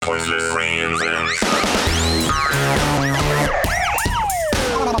What's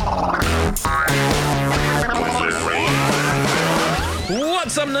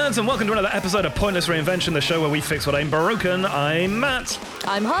up, nerds, and welcome to another episode of Pointless Reinvention, the show where we fix what ain't broken. I'm Matt.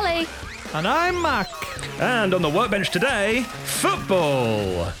 I'm Holly. And I'm Mac. And on the workbench today,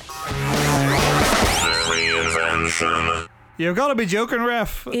 football. Reinvention. You've got to be joking,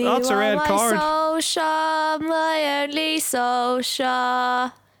 ref. That's a red card. My only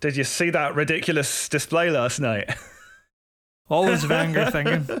social. Did you see that ridiculous display last night? What was Wenger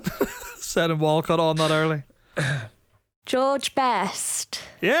thinking? Setting Walcott on that early. George Best.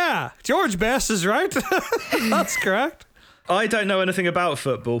 Yeah, George Best is right. That's correct. I don't know anything about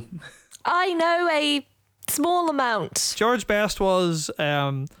football. I know a small amount. George Best was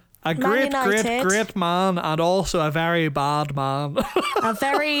a great man and also a very bad man. A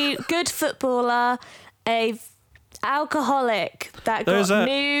very good footballer, a alcoholic that got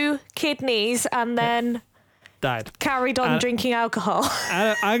new kidneys and then died. Carried on drinking alcohol.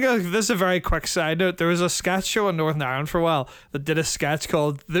 This is a very quick side note. There was a sketch show in Northern Ireland for a while that did a sketch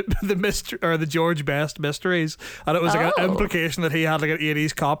called the George Best Mysteries, and it was like an implication that he had like an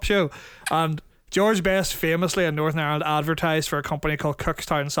 80s cop show. And George Best famously in Northern Ireland advertised for a company called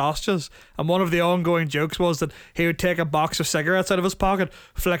Cookstown Sausages, and one of the ongoing jokes was that he would take a box of cigarettes out of his pocket,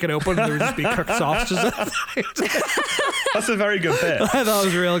 flick it open, and there would just be cooked sausages. That's a very good bit. I thought it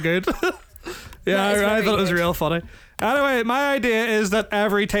was real good. Yeah, I thought it was real funny. Anyway, my idea is that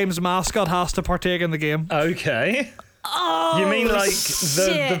every team's mascot has to partake in the game. Okay. Oh, you mean like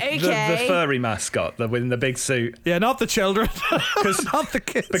the furry mascot, in the big suit? Yeah, not the children, not the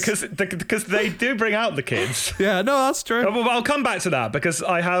kids, because they do bring out the kids. Yeah, no, that's true. Well, I'll come back to that because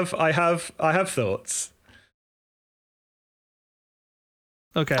I have thoughts.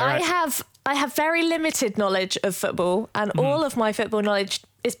 Okay, right. I have very limited knowledge of football, and all of my football knowledge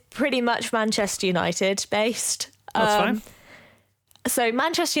is pretty much Manchester United based. That's fine. So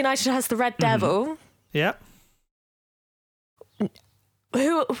Manchester United has the Red Devil. Yeah.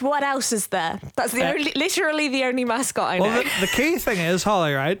 What else is there? That's literally the only mascot I know. Well, the key thing is,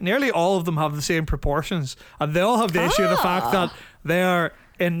 Holly, right? Nearly all of them have the same proportions, and they all have the issue of the fact that they are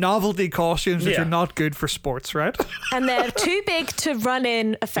in novelty costumes which are not good for sports, right? And they're too big to run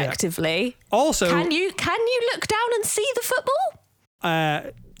in effectively. Yeah. Also, can you look down and see the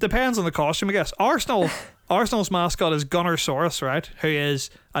football? Depends on the costume, I guess. Arsenal's mascot is Gunnersaurus, right? Who is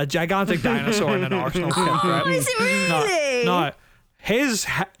a gigantic dinosaur in an Arsenal kit, right? Is it really? No. His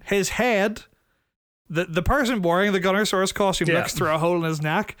head, the person wearing the Gunnersaurus costume looks through a hole in his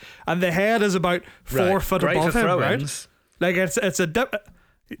neck, and the head is about 4 foot above him, right? Like it's like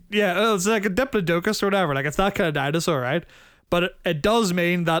a diplodocus or whatever. Like it's that kind of dinosaur, right? But it does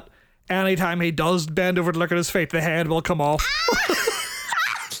mean that anytime he does bend over to look at his feet, the head will come off.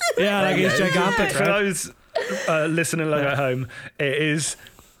 Yeah, like he's gigantic. For those listening at home, it is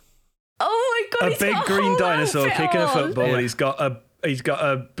oh my God, a big green dinosaur kicking a football. Yeah. He's got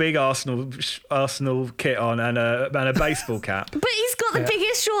a big Arsenal kit on and a baseball cap. But he's got the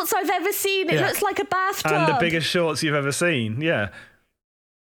biggest shorts I've ever seen. It looks like a bathtub. And the biggest shorts you've ever seen. Yeah.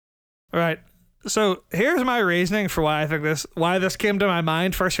 Right. So here's my reasoning for why this came to my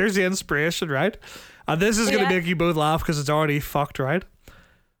mind. First, here's the inspiration, right? And this is going to make you both laugh because it's already fucked, right?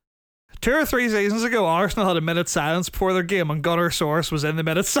 2 or 3 seasons ago, Arsenal had a minute silence before their game, and Gunnersaurus was in the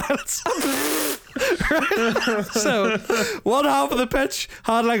minute silence. Right? So, one half of the pitch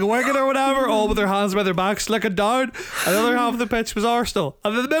had like a wicket or whatever, all with their hands by their backs looking down, and the other half of the pitch was Arsenal.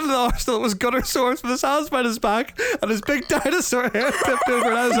 And in the middle of Arsenal was Gunnersaurus with his hands by his back and his big dinosaur head tipped over.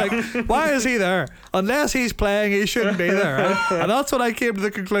 And I was like, why is he there? Unless he's playing, he shouldn't be there, right? And that's when I came to the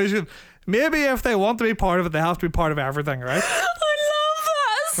conclusion. Maybe if they want to be part of it, they have to be part of everything, right? I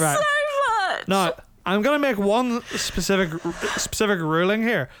love that so much. Now, I'm going to make one specific ruling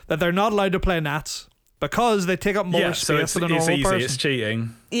here, that they're not allowed to play nets because they take up more space than a normal person. It's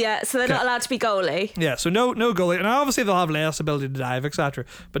cheating. Yeah, so they're not allowed to be goalie. Yeah, so no goalie. And obviously they'll have less ability to dive, etc.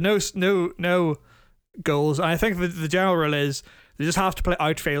 But no goals. And I think the general rule is they just have to play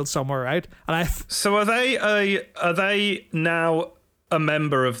outfield somewhere, right? And so are they now a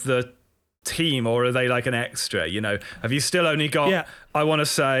member of the team, or are they like an extra? You know, have you still only got I want to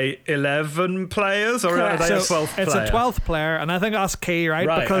say 11 players, or are they a 12th player? It's a 12th player, and I think that's key,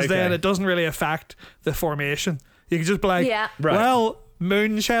 right? Because then it doesn't really affect the formation. You can just be like, well,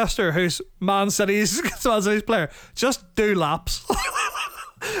 Moonchester, who's Man City's player, just do laps.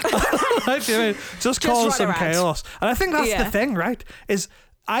 Right, you know, just cause some chaos. And I think that's the thing, right? Is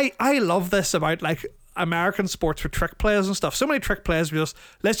I love this about like American sports with trick plays and stuff. So many trick plays.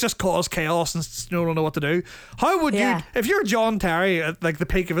 Let's just cause chaos and no one will know what to do. How would you, if you're John Terry at like the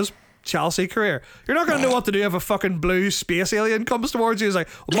peak of his Chelsea career, you're not going to know what to do if a fucking blue space alien comes towards you. He's like,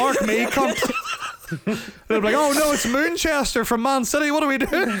 mark me, cunt. They'll be like, oh no, it's Moonchester from Man City. What do we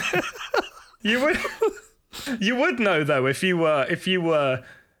do? You would know though if you were if you were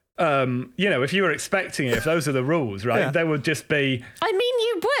expecting it, if those are the rules, right? There would just be. I mean,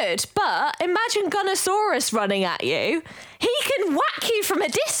 you would, but imagine Gunnosaurus running at you. He can whack you from a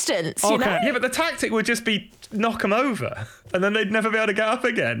distance, you know? Yeah, but the tactic would just be knock him over, and then they'd never be able to get up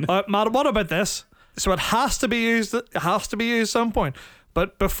again. Matt, what about this? So it has to be used. It has to be used at some point.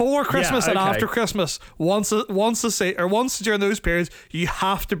 But before Christmas and after Christmas, once during those periods, you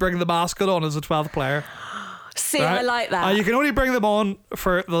have to bring the mascot on as a 12th player. See, right? I like that. You can only bring them on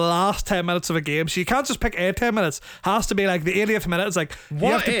for the last 10 minutes of a game, so you can't just pick 10 minutes. It has to be like the 80th minute. It's like, you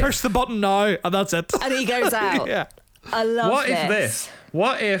have to push the button now, and that's it. And he goes out. Yeah. I love this.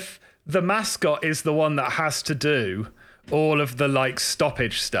 What if the mascot is the one that has to do all of the like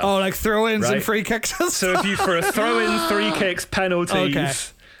stoppage stuff? Oh, like throw-ins and free kicks and so if you for a throw-in, free kicks,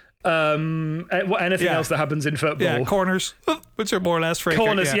 penalties, anything else that happens in football, corners, which are more or less free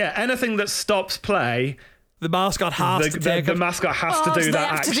corners, anything that stops play, the mascot has to take the mascot has to do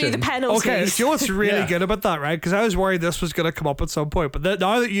that action. To do the penalties. Okay, do you know what's really good about that, right? Because I was worried this was going to come up at some point, but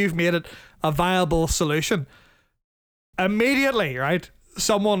now that you've made it a viable solution, immediately, right?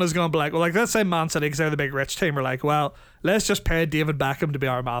 Someone is going to be like, well, like let's say Man City, because they're the big rich team, are like, well, let's just pay David Beckham to be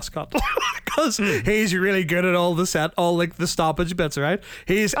our mascot because he's really good at all the stoppage bits, right?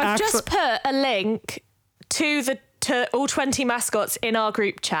 I've just put a link to all 20 mascots in our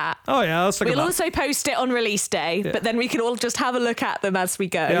group chat. Oh yeah, let's look at that. We'll also post it on release day, but then we can all just have a look at them as we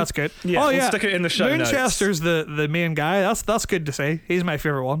go. Yeah, that's good. Yeah, we'll stick it in the show notes. Moonchester's the main guy. That's good to see. He's my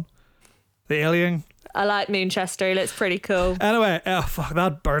favourite one. The alien. I like Moonchester. He looks pretty cool. Anyway, fuck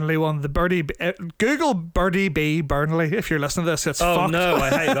that Burnley one. The Birdie. Google Birdie B Burnley if you're listening to this. It's fucked. Oh no, I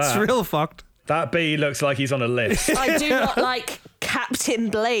hate that. It's real fucked. That B looks like he's on a list. I do not like Captain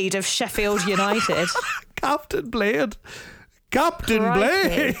Blade of Sheffield United. Captain Blade.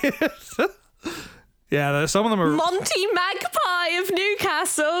 Yeah, some of them are. Monty Magpie of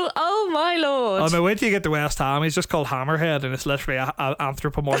Newcastle. Oh my lord. I mean, wait till you get to West Ham. He's just called Hammerhead, and it's literally an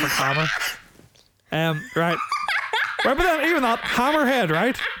anthropomorphic hammer. Right. Right, but then even that Hammerhead,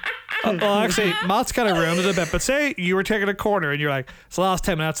 right? Well, actually, Matt's kind of ruined it a bit. But say you were taking a corner and you're like, it's the last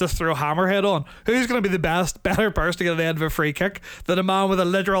 10 minutes, let's throw Hammerhead on. Who's going to be the better person to get the end of a free kick than a man with a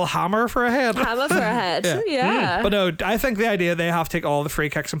literal hammer for a head? Hammer for a head, yeah. But no, I think the idea they have to take all the free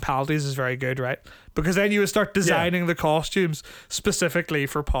kicks and penalties is very good, right? Because then you would start designing the costumes specifically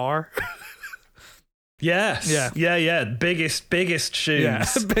for power. Yes. Yeah. Biggest shoes. Yeah.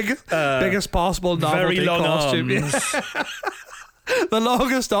 biggest possible novelty very long costume. Arms. Yeah. The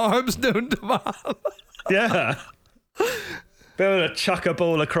longest arms known to man. Yeah. Be able to chuck a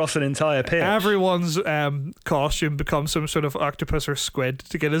ball across an entire pitch. Everyone's costume becomes some sort of octopus or squid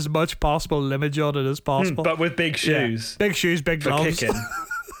to get as much possible limage on it as possible. But with big shoes. Yeah. Big shoes, big gloves. Kicking.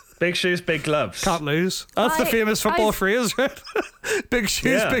 Big shoes, big gloves. Can't lose. That's the famous football phrase, right? Big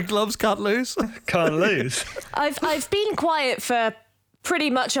shoes, big gloves, can't lose. Can't lose. I've been quiet for pretty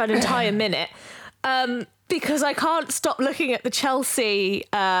much an entire minute because I can't stop looking at the Chelsea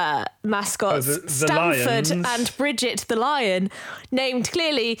mascots, the Stamford Lions. and Bridget the Lion, named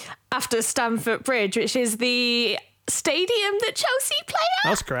clearly after Stamford Bridge, which is the stadium that Chelsea play at.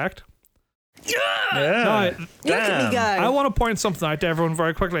 That's correct. Yeah. Look at me go. I want to point something out to everyone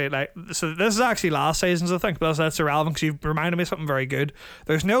very quickly. So this is actually last season's, I think, but that's irrelevant because you've reminded me of something very good.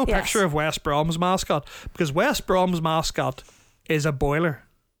 There's no picture of West Brom's mascot because West Brom's mascot is a boiler.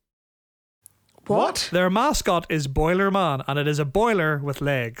 What? Their mascot is Boiler Man, and it is a boiler with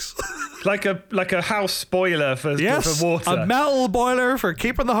legs. like a house boiler for water. A metal boiler for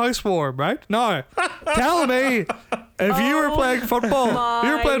keeping the house warm, right? Now, tell me, if you were playing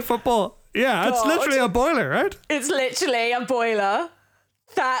football, yeah, it's literally a boiler, right? It's literally a boiler.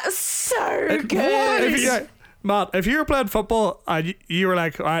 That's so good. Matt, if you were playing football and you were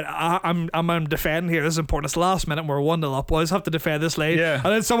like, all right, I'm defending here, this is important, it's the last minute and we're 1-0 up, boys, have to defend this lead. Yeah. And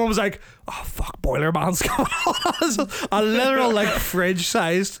then someone was like, oh fuck, Boiler Man's coming on. A literal like fridge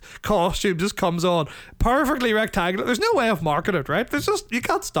sized costume just comes on, perfectly rectangular. There's no way of marking it, right? There's just, you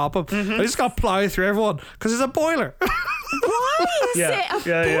can't stop him. Mm-hmm. They just got to plow through everyone because it's a boiler. Why is it a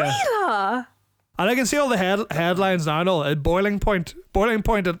boiler? And I can see all the headlines now and all. Boiling point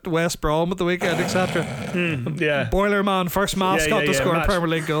at West Brom at the weekend, etc. Boiler Man, first mascot to score a Premier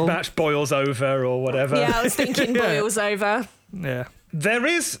League goal. Match boils over or whatever. Yeah, I was thinking boils over. Yeah.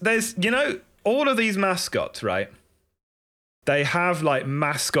 There's all of these mascots, right? They have like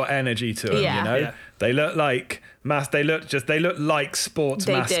mascot energy to them, you know. Yeah. They look like they look like sports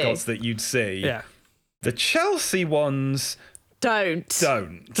They mascots do. that you'd see. Yeah. The Chelsea ones Don't.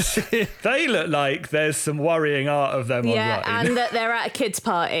 They look like there's some worrying art of them Yeah, online. and that they're at a kids'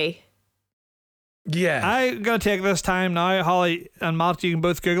 party. Yeah. I'm going to take this time now, Holly and Matt, you can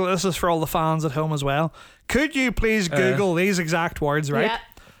both Google it. This is for all the fans at home as well. Could you please Google these exact words, right? Yeah.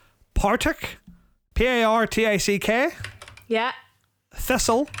 Partick, P-A-R-T-I-C-K, Yeah.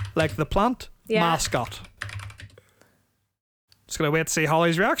 thistle, like the plant, Yeah. mascot. Just going to wait to see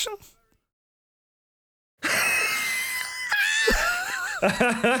Holly's reaction.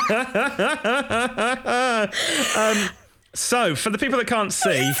 So, for the people that can't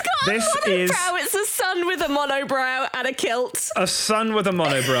see, this is It's a sun with a monobrow and a kilt. a sun with a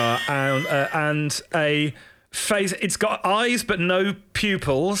monobrow and a face. It's got eyes but no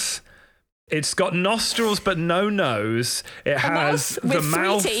pupils. It's got nostrils but no nose. It has With the three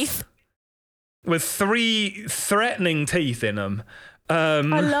mouth teeth. with 3 threatening teeth in them. I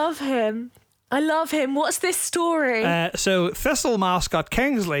love him. What's this story? So Thistle mascot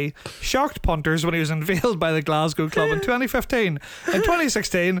Kingsley shocked punters when he was unveiled by the Glasgow club in 2015. In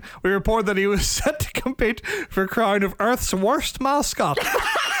 2016, we report that he was set to compete for a crown of Earth's worst mascot.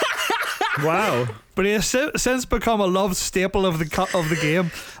 Wow. But he has since become a loved staple of the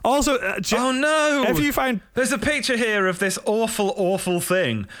game. Also, Oh no! if you find There's a picture here of this awful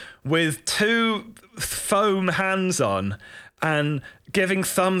thing with 2 foam hands on and giving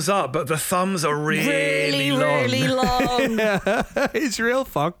thumbs up, but the thumbs are really long. really long. he's real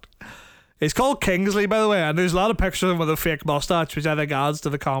fucked. He's called Kingsley, by the way, and there's a lot of pictures of him with a fake mustache, which I think adds to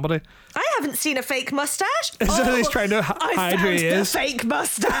the comedy. I haven't seen a fake mustache. So he's trying to I hide who found he the is. fake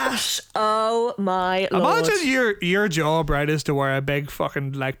mustache. Oh my lord! Imagine your job, right, is to wear a big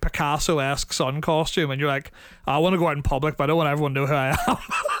fucking like Picasso-esque sun costume, and you're like, I want to go out in public, but I don't want everyone to know who I am.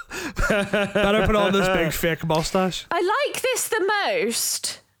 Better put on this big fake mustache. I like this the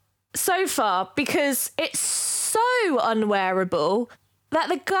most so far because it's so unwearable that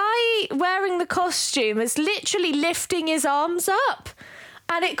the guy wearing the costume is literally lifting his arms up,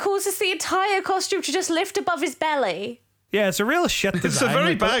 and it causes the entire costume to just lift above his belly. Yeah, it's a real shit design. It's a very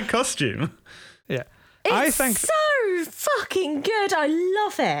like, but- bad costume. Yeah. It's I think so fucking good. I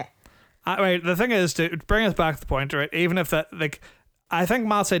love it. right, the thing is, to bring us back to the point, right, even if that, like, I think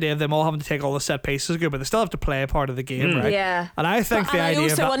Matt's idea of them all having to take all the set pieces is good, but they still have to play a part of the game, right? Yeah. And I think But the idea I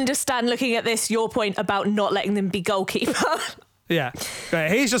of also that, understand, looking at this, your point about not letting them be goalkeeper. yeah,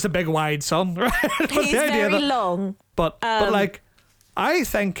 right, he's just a big wide son, right? But He's the idea very that- long. But like, I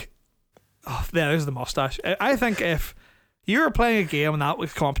think, oh, there's the mustache. I think if you were playing a game and that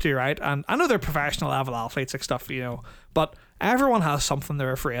was competitive, right? And I know they're professional level athletes and stuff, you know, but everyone has something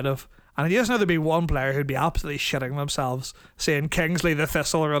they're afraid of. And you just know there'd be one player who'd be absolutely shitting themselves, saying Kingsley the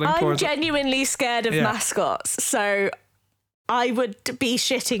Thistle running I'm towards it. genuinely scared of Yeah. mascots, so I would be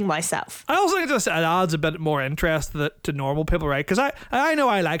shitting myself. I also think it adds a bit more interest to normal people, right? Because I know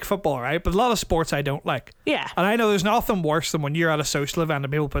I like football, right? But a lot of sports I don't like. Yeah. And I know there's nothing worse than when you're at a social event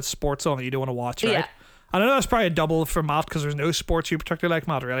and people put sports on that you don't want to watch, right? Yeah. And I know that's probably a double for Matt because there's no sports you particularly like,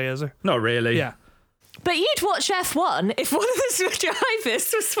 Matt, really, is there? Not really. Yeah. But you'd watch F1 if one of the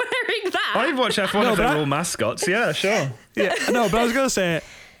drivers was wearing that. I'd watch F1 if they were all mascots. Yeah, sure. Yeah, no, but I was going to say,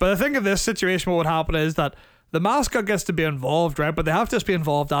 but I think in this situation, what would happen is that the mascot gets to be involved, right? But they have to just be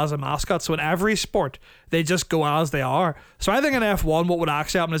involved as a mascot. So in every sport, they just go as they are. So I think in F1, what would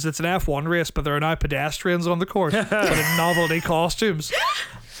actually happen is it's an F1 race, but there are now pedestrians on the course, but in novelty costumes.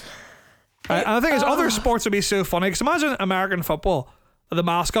 And I think other sports would be so funny because imagine American football, the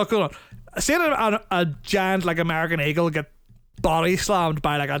mascot going on. Seeing a giant like American Eagle get body slammed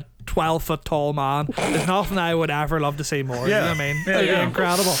by like a 12-foot tall man is nothing I would ever love to see more. Yeah. You know what I mean? Yeah, It'd be yeah.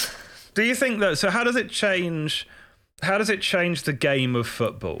 incredible. Do you think that? So how does it change the game of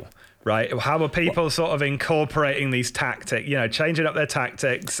football? Right? How are people sort of incorporating these tactics? You know, changing up their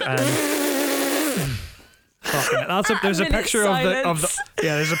tactics and. Fucking it. There's a picture of the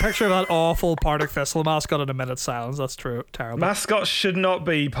there's a picture of that awful Partick Thistle mascot in a minute's silence. That's true. Terrible. Mascots should not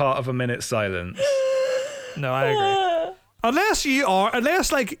be part of a minute's silence. No, I agree.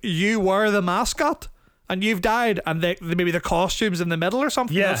 Unless like you were the mascot and you've died and maybe the costume's in the middle or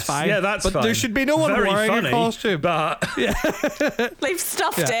something. Yes, that's fine. yeah, that's but fine. there should be no one Very wearing funny, a costume. But They've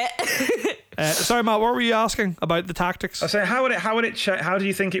stuffed it. Sorry, Matt. What were you asking about the tactics? I say, how do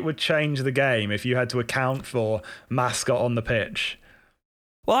you think it would change the game if you had to account for mascot on the pitch?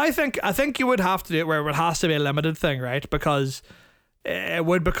 Well, I think you would have to do it where it has to be a limited thing, right? Because it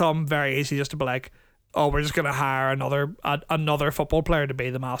would become very easy just to be like, oh, we're just gonna hire another football player to be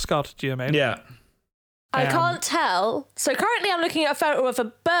the mascot. Do you know what I mean? Yeah. I can't tell. So currently I'm looking at a photo of a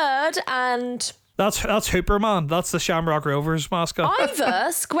bird and That's Hooperman. That's the Shamrock Rovers mascot.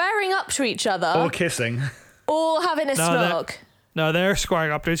 either squaring up to each other Or kissing. or having a snog. No, they're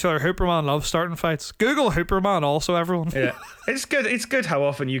squaring up to each other. Hooperman loves starting fights. Google Hooperman also, everyone. Yeah. It's good how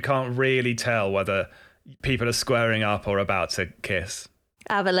often you can't really tell whether people are squaring up or about to kiss.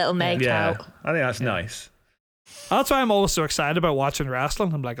 Have a little make Yeah. out. I think that's nice. That's why I'm always so excited about watching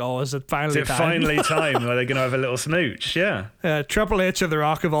wrestling. I'm like, oh, is it finally Is it time? finally time where they're going to have a little smooch? Yeah. Triple H and The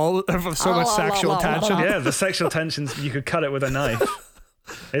Rock have so much sexual tension. Yeah, the sexual tensions, you could cut it with a knife.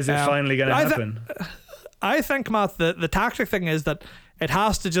 Is it finally going to happen? I think, Matt, the tactic thing is that it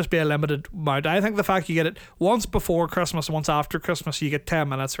has to just be a limited amount. I think the fact you get it once before Christmas, once after Christmas, you get 10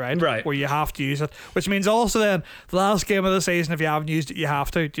 minutes, right? Right. Where you have to use it. Which means also then, the last game of the season, if you haven't used it, you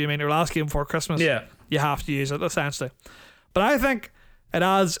have to. Do you mean your last game before Christmas? Yeah. You have to use it, essentially. But I think it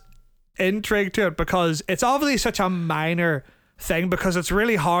adds intrigue to it because it's obviously such a minor thing because it's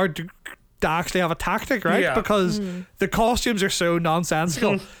really hard to actually have a tactic, right? Yeah. Because the costumes are so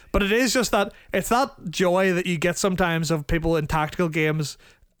nonsensical. But it is just that it's that joy that you get sometimes of people in tactical games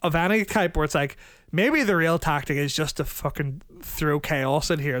of any type where it's like, maybe the real tactic is just to fucking throw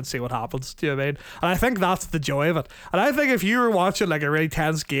chaos in here and see what happens. Do you know what I mean? And I think that's the joy of it. And I think if you were watching like a really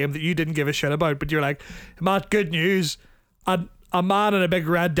tense game that you didn't give a shit about, but you're like, Matt, good news, a man in a big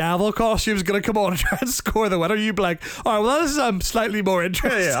red devil costume is going to come on and try and score the winner, you'd be like, all right, well, this is slightly more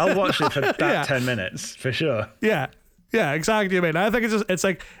interesting. Yeah, I'll watch it for that 10 minutes, for sure. Yeah, exactly. I mean, I think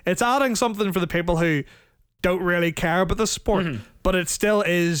it's adding something for the people who don't really care about the sport, but it still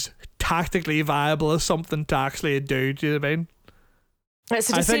is tactically viable as something to actually do. Do you know what I mean? It's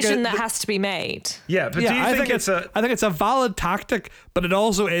a decision that has to be made. Yeah, but do you think I think it's a valid tactic, but it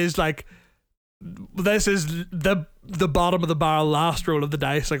also is like, this is the bottom of the barrel, last roll of the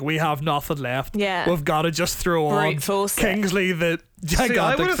dice. Like, we have nothing left. Yeah, we've got to just throw brute force Kingsley the gigantic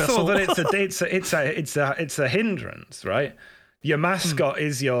I would have thistle. thought that it's a hindrance, right? Your mascot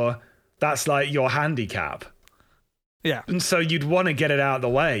is that's like your handicap. Yeah. And so you'd want to get it out of the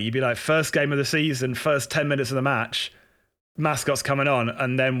way. You'd be like, first game of the season, first 10 minutes of the match, mascot's coming on,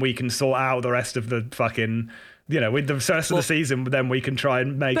 and then we can sort out the rest of the fucking, with the rest of the season, then we can try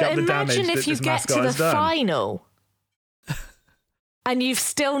and make up the damage that this mascot has done. Imagine if you get to the final and you've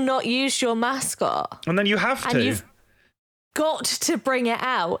still not used your mascot. And then you have to. And you've got to bring it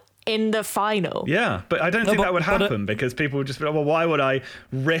out in the final. Yeah, but I don't think that would happen because people would just be like, well, why would I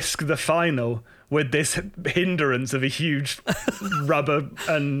risk the final with this hindrance of a huge rubber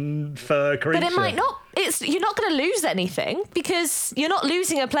and fur creature? But it might not. You're not going to lose anything because you're not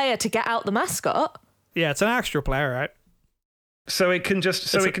losing a player to get out the mascot. Yeah, it's an extra player, right? So it can just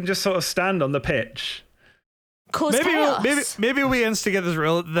sort of stand on the pitch. Cause chaos. Maybe we instigate this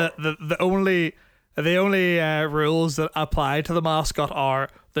rule. The only rules that apply to the mascot are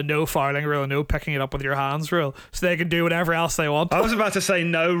the no fouling rule, no picking it up with your hands rule, so they can do whatever else they want. I was about to say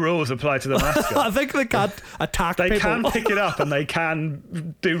no rules apply to the mascot. I think they can't attack they people. Can pick it up and they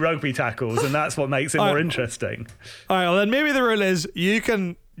can do rugby tackles, and that's what makes it more interesting. All right, well then maybe the rule is you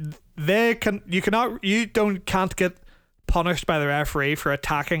can't get punished by the referee for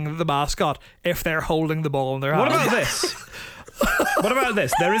attacking the mascot if they're holding the ball in their hand. What about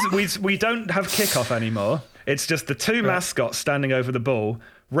this? We don't have kickoff anymore. It's just the two mascots standing over the ball.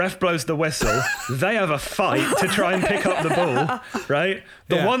 Ref blows the whistle. They have a fight to try and pick up the ball, right?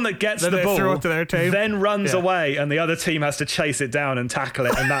 The one that gets the ball throw it to their team. Then runs away, and the other team has to chase it down and tackle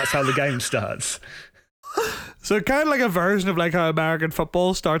it, and that's how the game starts. So kind of like a version of like how American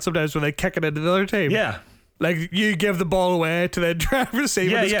football starts sometimes when they kick it into the other team. Yeah. Like you give the ball away to the driver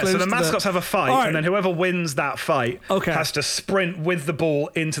receiver. Yeah. So the mascots have a fight, and then whoever wins that fight has to sprint with the ball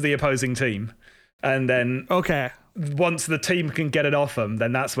into the opposing team. And then once the team can get it off them,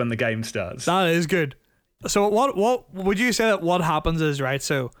 then that's when the game starts. That is good. So what would you say that what happens is, right?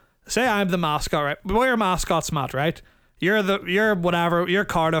 So say I'm the mascot, right? We're mascots, Matt, right? You're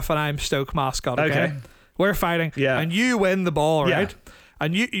Cardiff and I'm Stoke mascot, okay? We're fighting. Yeah. And you win the ball, right? Yeah.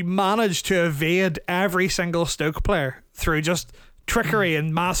 And you manage to evade every single Stoke player through just trickery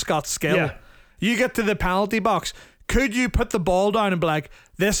and mascot skill. Yeah. You get to the penalty box. could you put the ball down and be like,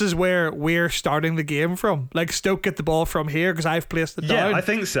 this is where we're starting the game from? Like, Stoke get the ball from here because I've placed it down. Yeah, I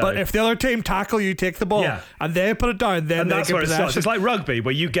think so. But if the other team tackle, you take the ball and they put it down, then and they that's get where possession. it starts. It's like rugby,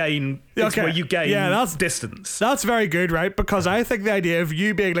 where you gain. It's where you gain distance. That's very good, right? Because I think the idea of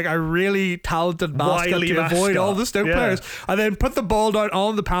you being like a really talented mascot Wily to avoid mascot. all the Stoke players, and then put the ball down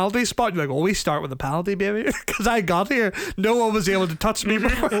on the penalty spot. You're like, well, we start with the penalty, baby, because I got here. No one was able to touch me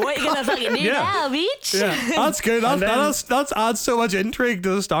before. What are you gonna fucking do now, bitch? Yeah, that's good. That adds so much intrigue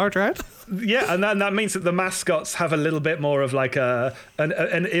to the start, right? Yeah, and then that means that the mascots have a little bit more of like an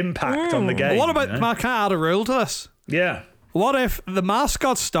impact on the game. What about, can I add a rule to this? Yeah. What if the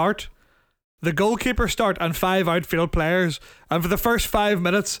mascots start, the goalkeeper start, and 5 outfield players, and for the first 5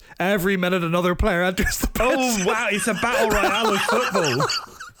 minutes, every minute another player enters the pitch? Oh, wow, it's a battle royale of football.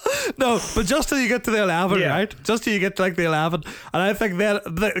 No, but just till you get to the 11, right? Just till you get to like the 11. And I think then,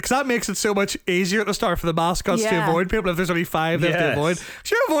 because that makes it so much easier at the start for the mascots to avoid people. If there's only 5 they have to avoid. If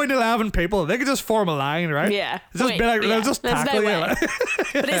you're avoiding 11 people, they could just form a line, right? Yeah. Just be like, they'll just tackle you.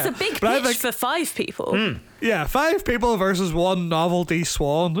 But it's a big pitch for 5 people. Yeah, 5 people versus 1 novelty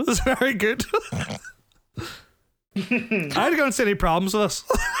swan. This is very good. I don't see any problems with this.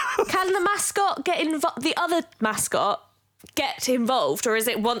 Can the mascot get involved? The other mascot get involved, or is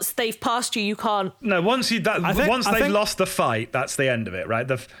it once they've passed you, you can't? No, once they've lost the fight, that's the end of it, right?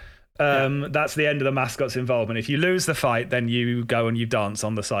 That's the end of the mascot's involvement. If you lose the fight, then you go and you dance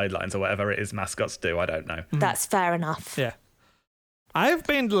on the sidelines or whatever it is mascots do. I don't know. That's fair enough. Yeah. I've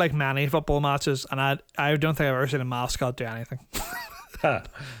been to like many football matches, and I don't think I've ever seen a mascot do anything.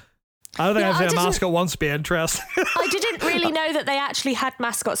 I don't think I've seen a mascot once be interesting. I didn't really know that they actually had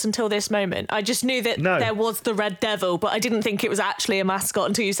mascots until this moment. I just knew that there was the Red Devil, but I didn't think it was actually a mascot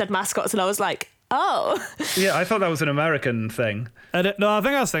until you said mascots, and I was like, oh. Yeah, I thought that was an American thing. No, I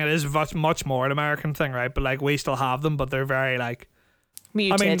think I was thinking it is much more an American thing, right? But like, we still have them, but they're very like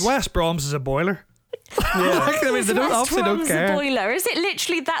muted. I mean, West Brom's is a boiler. Yeah, like, I mean, they don't care. A boiler. Is it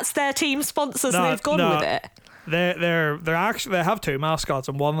literally that's their team sponsors and they've gone with it? They're actually, they have 2 mascots,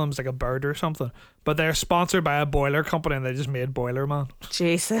 and one of them's like a bird or something, but they're sponsored by a boiler company and they just made Boiler Man.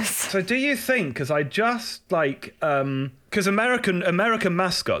 Jesus. So do you think, because I just like because American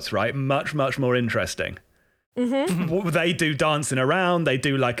mascots, right, much more interesting. Mm-hmm. They do dancing around, they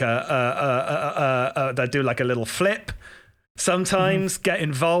do like a little flip sometimes, get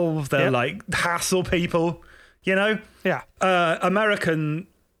involved, they're like hassle people, you know. American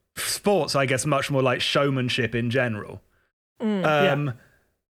sports, I guess, much more like showmanship in general. Do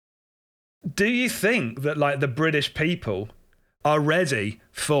you think that like the British people are ready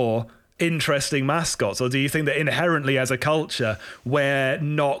for interesting mascots, or do you think that inherently as a culture we're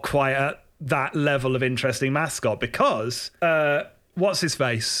not quite at that level of interesting mascot? Because what's his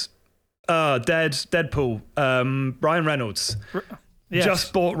face, Deadpool, Ryan Reynolds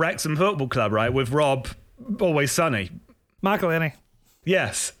just bought Wrexham Football Club, right, with Rob Always Sunny McElhenney.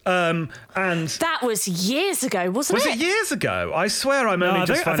 Yes, and that was years ago, wasn't it? Was it years ago? I swear I'm only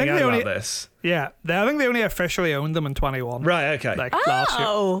just finding out about this. Yeah, I think they only officially owned them in 21. Right, okay. Like last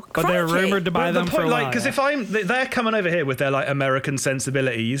year. But they're rumoured to buy them for a while. Because if they're coming over here with their like American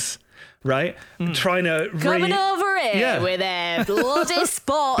sensibilities, right? Trying to coming over here with their bloody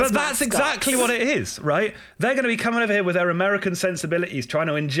sports. But that's exactly what it is, right? They're going to be coming over here with their American sensibilities, trying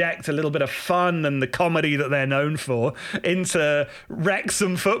to inject a little bit of fun and the comedy that they're known for into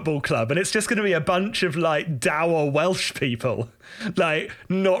Wrexham Football Club, and it's just going to be a bunch of like dour Welsh people, like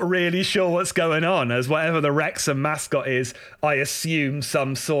not really sure what's going on, as whatever the Wrexham mascot is, I assume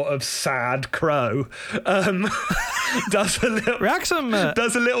some sort of sad crow, does a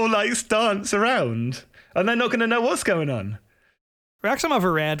little like dance around, and they're not going to know what's going on. Wrexham have a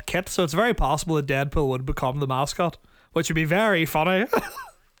red kit, so it's very possible that Deadpool would become the mascot, which would be very funny.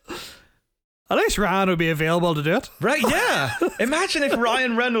 At least Ryan would be available to do it. Right, yeah. Imagine if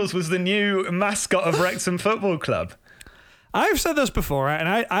Ryan Reynolds was the new mascot of Wrexham Football Club. I've said this before, and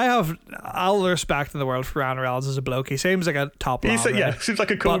I have all the respect in the world for Ryan Reynolds as a bloke. He seems like a top lad. Seems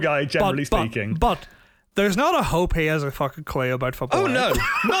like a cool guy, generally speaking. But there's not a hope he has a fucking clue about football. Oh, no.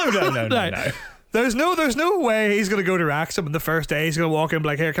 No. There's no way he's going to go to Wrexham and the first day he's going to walk in and be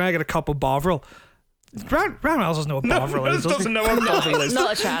like, here, can I get a cup of Bovril? Ryan Reynolds doesn't know what Bovril is. Doesn't know what Bovril is.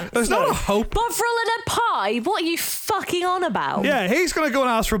 Not a chance. There's not a hope. Bovril and a pie? What are you fucking on about? Yeah, he's going to go and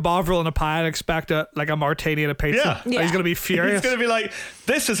ask for Bovril and a pie and expect a martini and a pizza. Yeah. He's going to be furious. He's going to be like,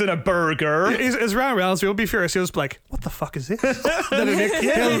 this isn't a burger. Is Ryan Reynolds, he'll be furious. He'll just be like, what the fuck is this?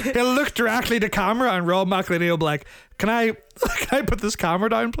 Then he'll look directly to camera, and Rob McElhenney will be like, can I put this camera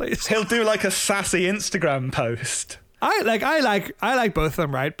down, please? He'll do like a sassy Instagram post. I like both of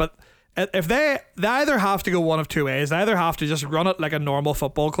them, right? But if they either have to go one of two ways. They either have to just run it like a normal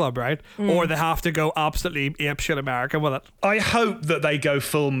football club, right? Or they have to go absolutely apeshit American with it. I hope that they go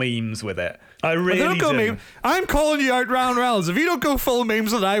full memes with it. I really They don't go do. meme. I'm calling you out, Ryan Reynolds. If you don't go full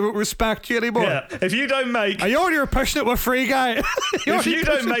memes, then I won't respect you anymore. Yeah. If you don't make And you're pishing it with Free Guy. if you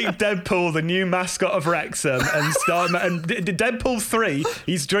don't make Deadpool the new mascot of Wrexham and start and Deadpool 3,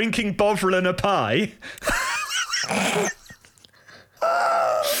 he's drinking Bovril and a pie.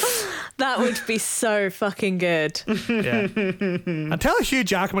 That would be so fucking good. Yeah. And tell Hugh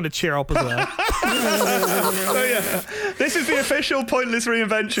Jackman to cheer up as well. Oh yeah, this is the official Pointless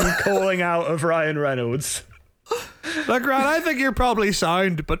Reinvention calling out of Ryan Reynolds. Look, Ryan, I think you're probably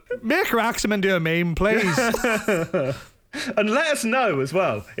sound, but make Wrexham into a meme, please. And let us know as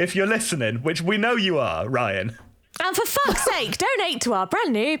well if you're listening, which we know you are, Ryan. And for fuck's sake, donate to our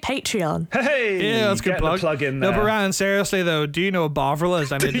brand new Patreon. Hey, Yeah, that's a good get plug. the plug in there. No, but Ryan, seriously though, do you know what Bovril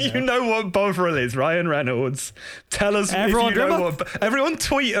is? I Do need to you know what Bovril is, Ryan Reynolds? Tell us Everyone if you know dribble. what. Everyone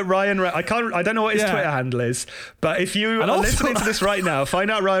tweet at Ryan. I don't know what his Yeah. Twitter handle is, but if you And are also- listening to this right now, find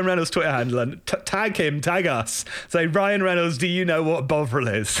out Ryan Reynolds' Twitter handle and tag him, tag us. Say, Ryan Reynolds, do you know what Bovril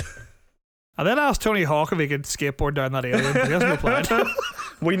is? And then ask Tony Hawk if he could skateboard down that alien. He hasn't replied.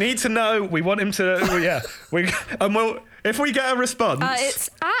 We need to know. We want him to. Yeah. If we get a response. It's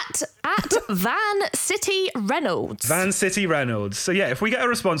at Van City Reynolds. Van City Reynolds. So yeah, if we get a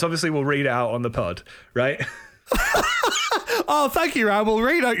response, obviously we'll read it out on the pod, right? Oh, thank you, Ryan. We'll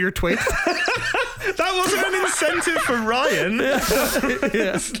read out your tweet. That wasn't an incentive for Ryan. Yeah.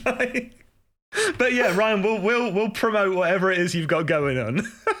 It's like- but yeah, Ryan, we'll promote whatever it is you've got going on.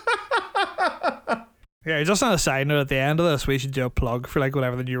 Yeah, just on a side note, at the end of this, we should do a plug for like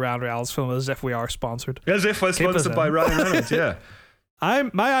whatever the new Ryan Reynolds film is, if we are sponsored. As if we're Keep us sponsored by in. Ryan Reynolds, yeah.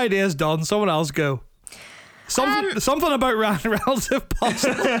 My idea is done. Someone else go. Something about Ryan Reynolds, if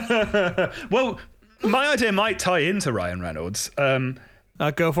possible. Well, my idea might tie into Ryan Reynolds.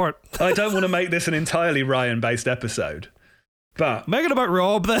 Go for it. I don't want to make this an entirely Ryan-based episode, but Make it about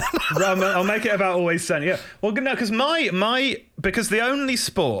Rob then. I'll make it about Always Sunny. Yeah. Well, no, because because the only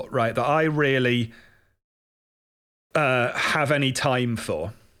sport, right, that I really have any time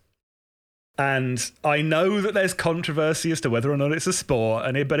for, and I know that there's controversy as to whether or not it's a sport,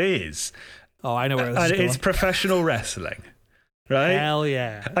 but it is. Oh, I know where this And is going. it's professional wrestling, right? Hell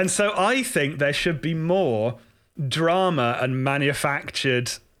yeah. And so I think there should be more drama and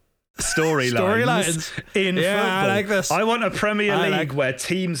manufactured storylines in Yeah, football. I like this. I want a Premier I League like- where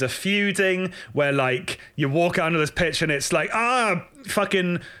teams are feuding, where like you walk out onto this pitch and it's like,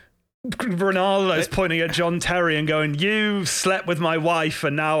 fucking Ronaldo's pointing at John Terry and going, you slept with my wife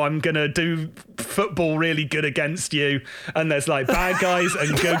and now I'm gonna do football really good against you. And there's like bad guys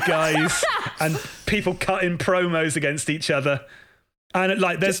and good guys and people cutting promos against each other. And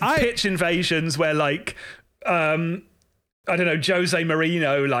like there's pitch invasions where like I don't know, Jose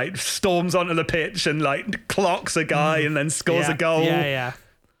Mourinho like storms onto the pitch and like clocks a guy and then scores a goal. Yeah.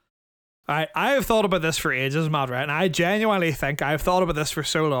 I have thought about this for ages, Matt, right? And I genuinely think I've thought about this for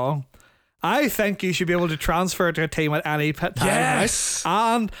so long. I think you should be able to transfer to a team at any time. Yes.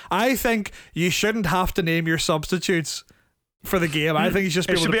 Right? And I think you shouldn't have to name your substitutes for the game. I think you should just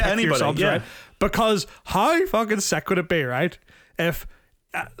be It able should to be pick anybody, your subs, yeah. right? Because how fucking sick would it be, right? If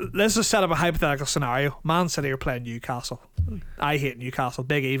let's just set up a hypothetical scenario. Man City are playing Newcastle. I hate Newcastle,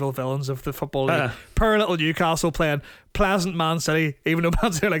 big evil villains of the football league. Poor little Newcastle playing pleasant Man City, even though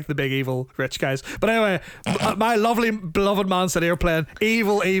Man City are like the big evil rich guys. But anyway, my lovely beloved Man City are playing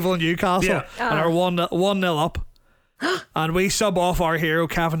evil Newcastle and are 1-0 up. And we sub off our hero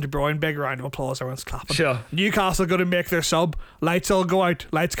Kevin De Bruyne. Big round of applause, everyone's clapping. Sure. Newcastle going to make their sub. Lights all go out.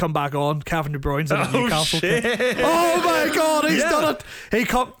 Lights come back on. Kevin De Bruyne's in the Newcastle shit. kit. Oh my god, he's done it. He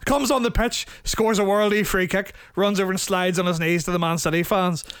comes on the pitch, scores a worldly free kick, runs over and slides on his knees to the Man City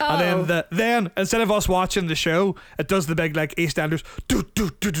fans. And then instead of us watching the show, it does the big like EastEnders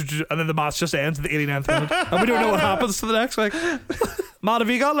and then the match just ends at the 89th minute. And we don't know what happens to the next week. Matt, have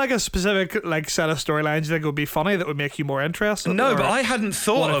you got like a specific like set of storylines you think would be funny that would make you more interested? No, Or- but I hadn't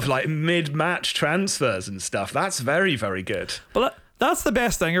thought of like mid-match transfers and stuff. That's very, very good. But that's the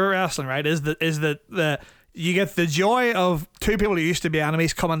best thing about wrestling, right? Is that the you get the joy of two people who used to be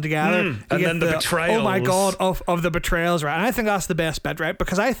enemies coming together, You and get then the betrayals. Oh my god, of the betrayals, right? And I think that's the best bit, right?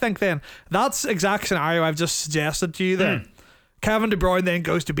 Because I think then that's the exact scenario I've just suggested to you there. Kevin De Bruyne then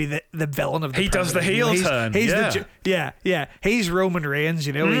goes to be the villain of the He does Premier the heel League. He's- turn, He's yeah. the he's Roman Reigns,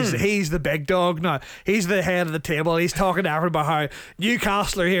 you know. He's the big dog now. He's the head of the table. He's talking to everyone about how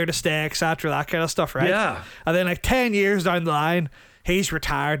Newcastle are here to stay, etc. That kind of stuff, right? Yeah. And then like 10 years down the line, he's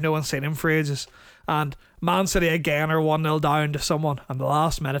retired. No one's seen him for ages. And Man City again are 1-0 down to someone, and the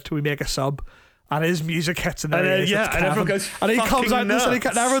last minute we make a sub. And his music hits in there. And everyone goes and he comes out nuts.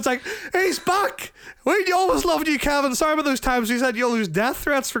 And everyone's like, he's back. We always loved you, Kevin. Sorry about those times you said you'll lose death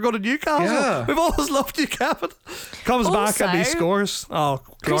threats for going to Newcastle. Yeah. We've always loved you, Kevin. Comes back and he scores. Oh,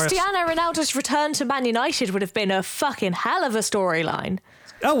 glorious. Cristiano Ronaldo's return to Man United would have been a fucking hell of a storyline.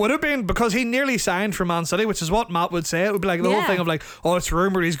 That would have been, because he nearly signed for Man City, which is what Matt would say. It would be like the whole thing of like, oh, it's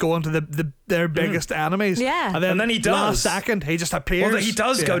rumoured he's going to their biggest enemies. Yeah. And then he does. Last second, he just appears. Well, he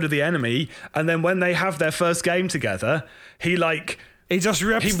does go to the enemy, and then when they have their first game together, he just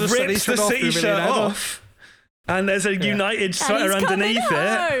rips the City shirt off. And there's a United sweater underneath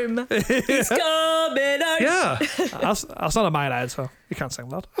it. He's coming home. Yeah. That's not a My Lad, so you can't sing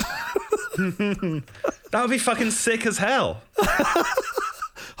that. That would be fucking sick as hell.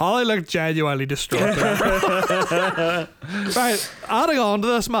 Holly looked genuinely distraught. Right, adding on to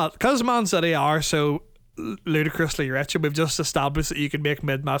this, Matt, because Man City are so ludicrously rich, and we've just established that you can make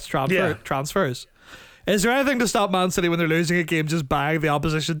mid-match transfers. Is there anything to stop Man City when they're losing a game just buying the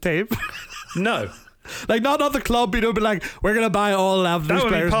opposition team? No. Like, not the club, but like, we're going to buy all 11 of these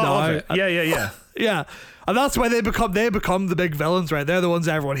players now. Of it. Yeah. Yeah. And that's why they become the big villains, right? They're the ones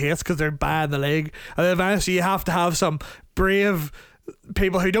everyone hates because they're buying the league. And then eventually you have to have some brave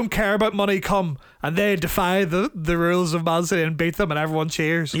people who don't care about money come, and they defy the rules of Man City and beat them, and everyone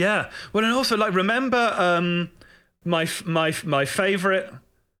cheers. Yeah. Well, and also, like, remember my favourite...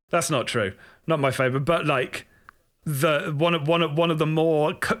 That's not true. Not my favourite, but, like, the one of the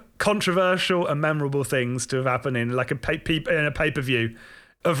more controversial and memorable things to have happened in, like, a pay-per-view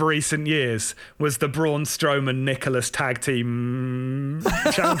of recent years was the Braun Strowman Nicholas Tag Team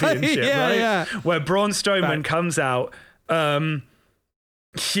Championship, right? Yeah. Where Braun Strowman comes out...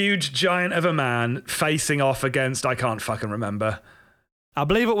 huge giant of a man facing off against, I can't fucking remember. I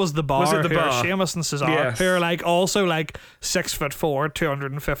believe it was the Bar. Was it the Bar? Sheamus and Cesaro, who are like also like 6'4",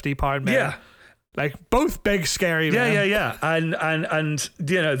 250-pound men. Yeah. Like both big scary men. Yeah. And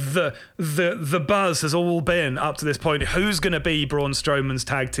you know, the buzz has all been up to this point, who's gonna be Braun Strowman's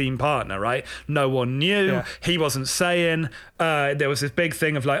tag team partner, right? No one knew. Yeah. He wasn't saying. There was this big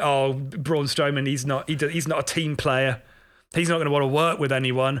thing of like, oh, Braun Strowman, he's not a team player. He's not going to want to work with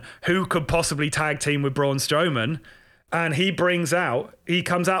anyone. Who could possibly tag team with Braun Strowman? And he comes out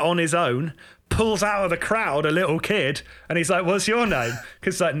on his own, pulls out of the crowd a little kid, and he's like, what's your name?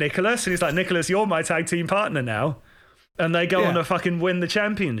 Because it's like, Nicholas. And he's like, Nicholas, you're my tag team partner now. And they go on to fucking win the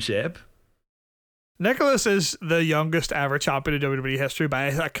championship. Nicholas is the youngest ever champion in WWE history by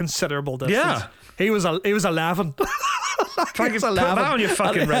a considerable distance. Yeah. He was 11. Put that on your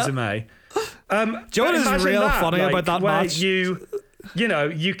fucking resume. Do you know what is real funny about that match? You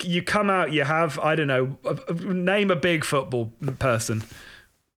come out, you have, I don't know, name a big football person.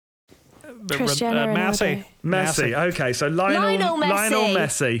 Cristiano Ronaldo. Messi. Okay, so Lionel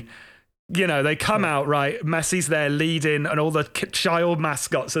Messi. You know, they come out, right? Messi's there leading, and all the child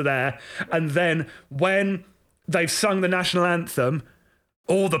mascots are there. And then when they've sung the national anthem,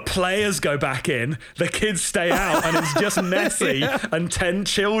 all the players go back in, the kids stay out, and it's just Messi and 10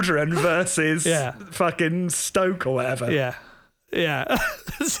 children versus fucking Stoke or whatever. Yeah.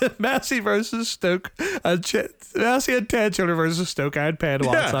 Messi versus Stoke. And Messi and 10 children versus Stoke. I'd pay to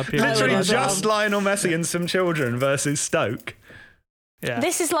watch that. Literally just Lionel Messi and some children versus Stoke. Yeah.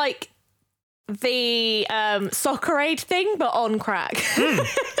 This is like the Soccer Aid thing, but on crack.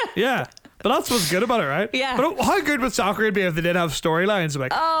 Yeah. But that's what's good about it, right? Yeah. But how good would soccer be if they did have storylines?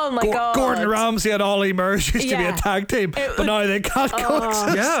 Like, oh my God. Gordon Ramsay and Ollie Murs used to be a tag team, but now they can't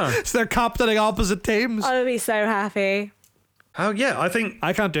coexist. Yeah. So they're captaining opposite teams. I would be so happy. Oh yeah, I think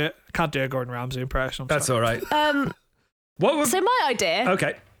I can't do a Gordon Ramsay impression. That's all right. What would... So my idea.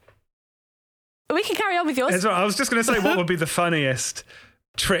 Okay. We can carry on with yours. I was just going to say, what would be the funniest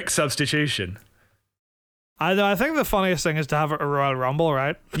trick substitution? I think the funniest thing is to have a Royal Rumble,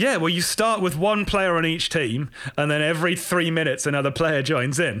 right? Yeah, well, you start with one player on each team, and then every 3 minutes another player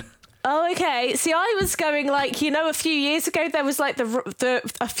joins in. Oh, okay. See, I was going like, a few years ago, there was like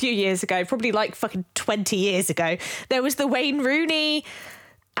a few years ago, probably like fucking 20 years ago, there was the Wayne Rooney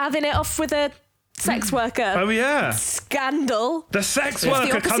having it off with a sex worker. Oh, yeah. Scandal. The sex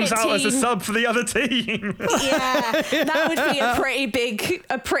worker comes out as a sub for the other team. Yeah, that would be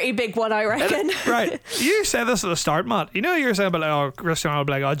a pretty big one, I reckon. Right. You said this at the start, Matt. You know, you were saying about, Cristiano,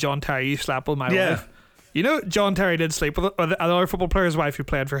 like, John Terry, you slept with my wife. You know, John Terry did sleep with another football player's wife who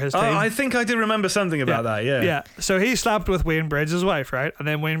played for his team. I think I did remember something about that, yeah. Yeah, so he slept with Wayne Bridge's wife, right? And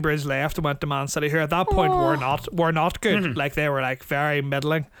then Wayne Bridge left and went to Man City, who at that point were not good. Mm-hmm. Like, they were like very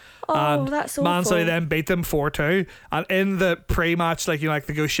middling. Oh, that's awful. Man City then beat them 4-2. And in the pre-match, like, you know, like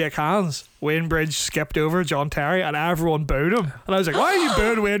they go shake hands, Wayne Bridge skipped over John Terry and everyone booed him. And I was like, why are you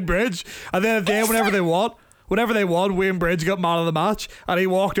booing Wayne Bridge? And then at the end, whenever they won, Wayne Bridge got man of the match, and he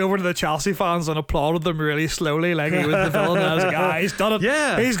walked over to the Chelsea fans and applauded them really slowly, like he was the villain. And I was like, he's done it.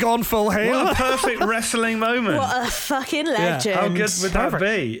 Yeah. He's gone full heel. What a perfect wrestling moment. What a fucking legend. How good would that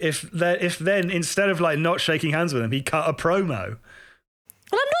be if then, instead of like not shaking hands with him, he cut a promo?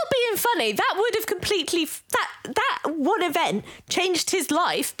 Well, I'm not being funny. That would have completely that one event changed his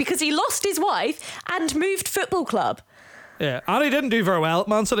life because he lost his wife and moved football club. Yeah, and he didn't do very well at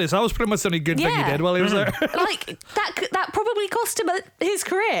Man City, so that was pretty much the only good thing he did while he was there. Like, that probably cost him his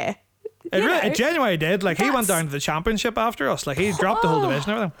career. It genuinely did. Like, he went down to the Championship after us. Like, he dropped the whole division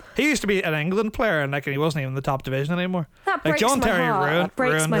and everything. He used to be an England player, and like he wasn't even in the top division anymore. That like breaks John my Terry heart.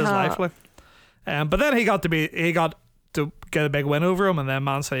 ruined his life. Like, but then he got to get a big win over him, and then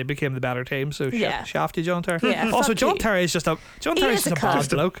Man City became the better team. So shafty John Terry. Yeah, also, John Terry is just a bad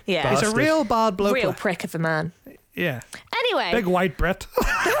bloke. Yeah, he's a real bad bloke. Real prick of a man. Yeah. Anyway, big white Brit.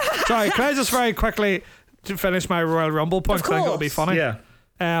 Sorry, can I just very quickly to finish my Royal Rumble point? I think it'll be funny.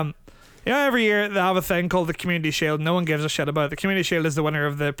 Yeah. Every year they have a thing called the Community Shield. No one gives a shit about it. The Community Shield is the winner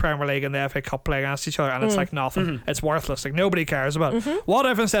of the Premier League and the FA Cup playing against each other, and it's like nothing. Mm-hmm. It's worthless. Like, nobody cares about it. What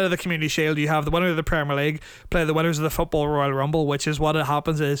if instead of the Community Shield you have the winner of the Premier League play the winners of the Football Royal Rumble, which is what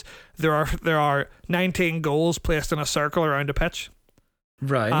happens is there are 19 goals placed in a circle around a pitch.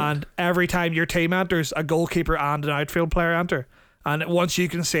 Right. And every time your team enters, a goalkeeper and an outfield player enter. And once you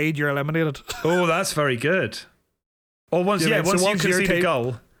concede, you're eliminated. Oh, that's very good. Or once you concede a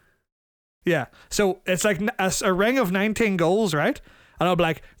goal. Yeah. So it's like a ring of 19 goals, right? And I'll be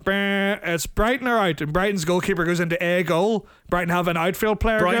like, it's Brighton are out, and Brighton's goalkeeper goes into a goal. Brighton have an outfield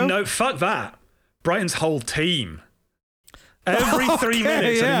player Brighton, go. no, fuck that. Brighton's whole team. Every 3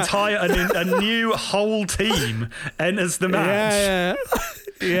 minutes, a new whole team enters the match.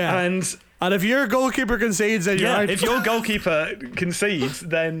 Yeah. And if your goalkeeper concedes, then you're out. If your goalkeeper concedes,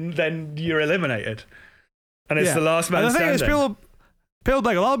 then you're eliminated. And it's the last man standing. The thing is, people be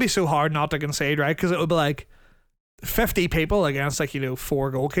like, well, that'll be so hard not to concede, right? Because it would be like 50 people against 4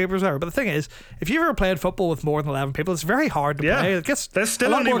 goalkeepers or whatever. But the thing is, if you've ever played football with more than 11 people, it's very hard to play. It gets there's still a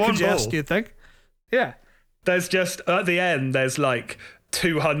lot only more one congested, ball. you'd think. Yeah. There's just, at the end, there's like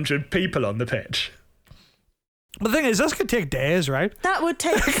 200 people on the pitch. But the thing is, this could take days, right? That would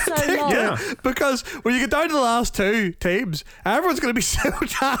take so long. Yeah. Because when you get down to the last two teams, everyone's going to be so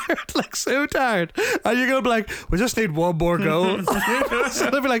tired, so tired. And you're going to be like, we just need one more goal. So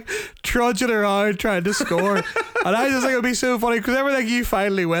they'll be like trudging around trying to score. And I just think it would be so funny because everything you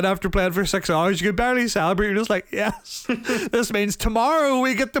finally win after playing for 6 hours, you can barely celebrate. You're just like, yes, this means tomorrow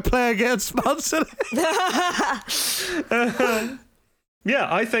we get to play against Man City.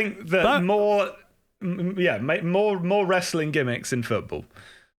 Yeah, I think that more wrestling gimmicks in football.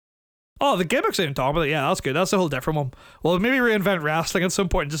 Oh, the gimmicks ain't talking about it. Yeah, that's good. That's a whole different one. Well, maybe reinvent wrestling at some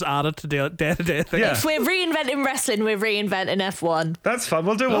point and just add it to day-to-day things. Yeah. If we're reinventing wrestling, we're reinventing F1. That's fine.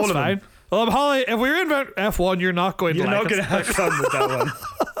 We'll do all of them. Well, Holly, if we reinvent F1, you're not going to like it. You're not going to have fun with that one.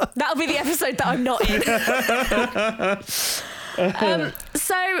 That'll be the episode that I'm not in.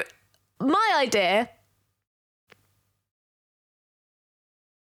 So, my idea...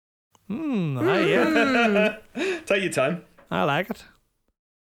 Take your time. I like it.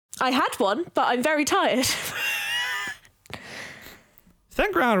 I had one, but I'm very tired.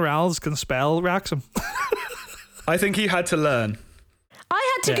 Think Ryan Reynolds can spell Wrexham? I think he had to learn.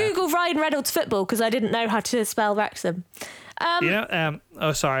 I had to Google Ryan Reynolds football because I didn't know how to spell Wrexham. Sorry,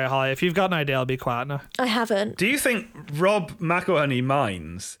 Holly. If you've got an idea, I'll be quiet now. I haven't. Do you think Rob McElhenney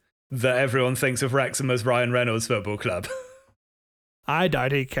minds that everyone thinks of Wrexham as Ryan Reynolds Football Club? I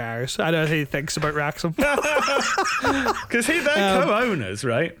doubt he cares. I doubt he thinks about Wrexham. Because they're co-owners,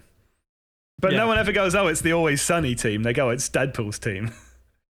 right? But no one ever goes, oh, it's the Always Sunny team. They go, it's Deadpool's team.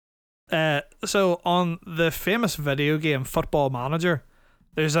 So on the famous video game Football Manager,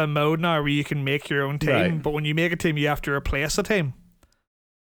 there's a mode now where you can make your own team, right. But when you make a team, you have to replace a team.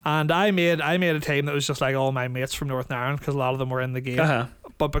 And I made a team that was just like all my mates from Northern Ireland because a lot of them were in the game. Uh-huh.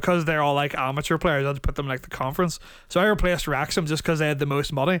 But because they're all like amateur players, I had to put them like the conference. So I replaced Wrexham just because they had the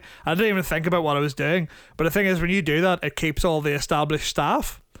most money. I didn't even think about what I was doing. But the thing is, when you do that, it keeps all the established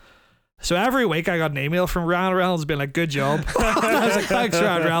staff. So every week I got an email from Ryan Reynolds being like, good job. I was like, thanks,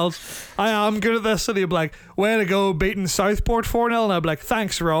 Ryan Reynolds. I am good at this. And he'd be like, way to go, beating Southport 4-0. And I'd be like,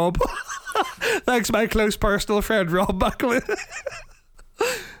 thanks, Rob. Thanks, my close personal friend, Rob Buckley.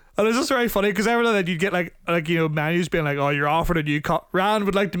 And it's just very funny because every now and then you'd get like menus being like, oh, you're offered a new Ryan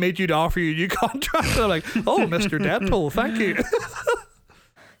would like to meet you to offer you a new contract. And I'm like, oh, Mr. Deadpool, thank you.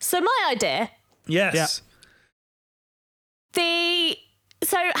 So my idea. Yes. Yeah.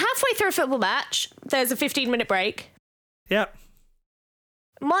 So halfway through a football match, there's a 15-minute break. Yep.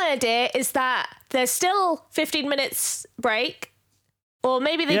 My idea is that there's still 15 minutes break, or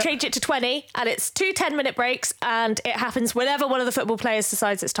maybe they change it to 20, and it's 2 10-minute breaks, and it happens whenever one of the football players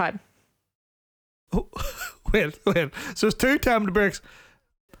decides it's time. Oh, wait. So it's 2 10-minute breaks.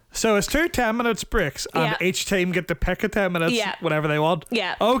 So it's 2 10-minute breaks, and each team get to pick a 10 minutes, whatever they want?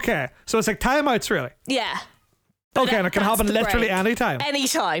 Yeah. Okay. So it's like timeouts, really? Yeah. Okay, and it can happen literally any time. Any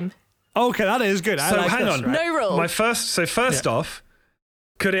time. Okay, that is good. So hang on. Right? No rule. First off,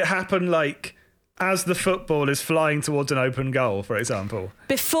 could it happen like as the football is flying towards an open goal, for example?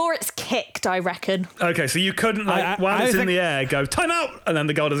 Before it's kicked, I reckon. Okay, so you couldn't while it's in the air go time out and then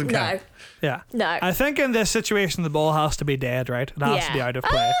the goal doesn't count. No. Yeah. No. I think in this situation the ball has to be dead, right? It has to be out of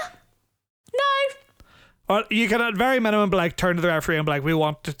play. No. Or you can at very minimum be like turn to the referee and be like, we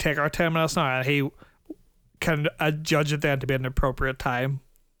want to take our 10 minutes now, and he can judge it then to be an appropriate time,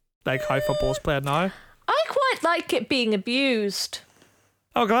 like how football's played now. I quite like it being abused.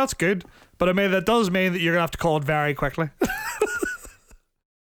 Okay, that's good. But I mean, that does mean that you're going to have to call it very quickly.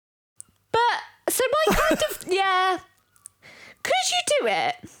 But, so my kind of, could you do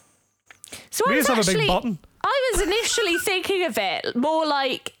it? So we just have a big button. I was initially thinking of it more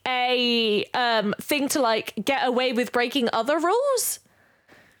like a thing to like get away with breaking other rules.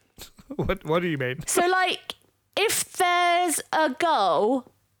 What do you mean? So like, if there's a goal,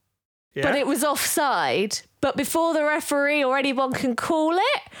 but it was offside, but before the referee or anyone can call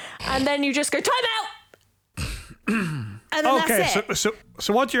it, and then you just go time out, and then that's it.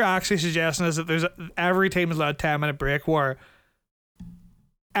 So what you're actually suggesting is that every team is allowed a 10-minute break where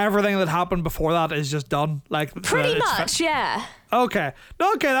everything that happened before that is just done. Like pretty much, yeah. Okay,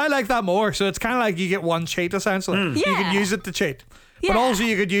 I like that more. So it's kind of like you get one cheat essentially. You can use it to cheat. But also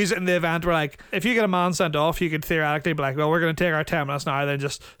you could use it in the event where, like, if you get a man sent off, you could theoretically be like, well, we're going to take our 10 minutes now and then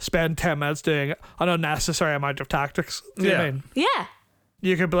just spend 10 minutes doing an unnecessary amount of tactics. Do you know what I mean? Yeah.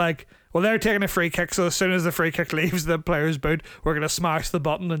 You could be like, well, they're taking a free kick, so as soon as the free kick leaves the player's boot, we're going to smash the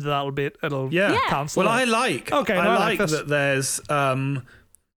button and it'll cancel. Well, I like that there's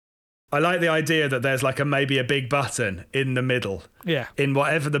I like the idea that there's like maybe a big button in the middle. Yeah. In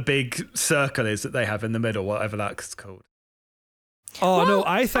whatever the big circle is that they have in the middle, whatever that's called. Oh, well, no,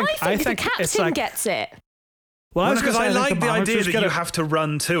 I think the captain gets it. Well, because I like the idea that you have to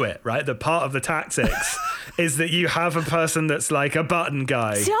run to it, right? That part of the tactics is that you have a person that's like a button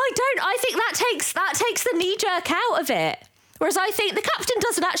guy. See, I don't. I think that takes the knee jerk out of it. Whereas I think the captain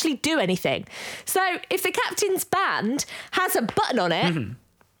doesn't actually do anything. So if the captain's band has a button on it,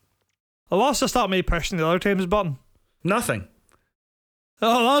 well, what's to stop me pushing the other team's button? Nothing.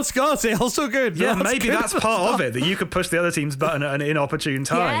 Oh, that's also good. Yeah, maybe that's part of it, that you could push the other team's button at an inopportune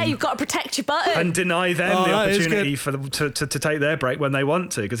time. Yeah, you've got to protect your button. And deny them the opportunity for them to take their break when they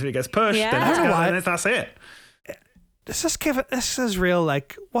want to, because if it gets pushed, then that's it. This is real,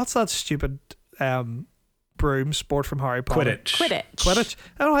 like, what's that stupid broom sport from Harry Potter? Quidditch. I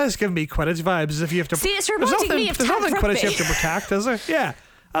don't know why it's giving me Quidditch vibes, as if you have to... See, it's reminding me of There's nothing Quidditch you have to protect, is there? Yeah.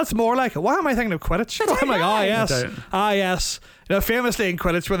 That's more like it. Why am I thinking of Quidditch? I'm like, yes. You know, famously in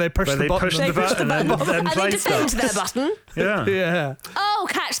Quidditch, where they push the button. And they defend their button. Yeah. Oh,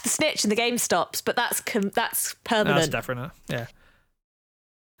 catch the snitch and the game stops. But that's permanent. That's different. Yeah.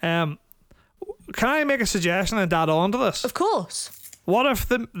 Can I make a suggestion and add on to this? Of course. What if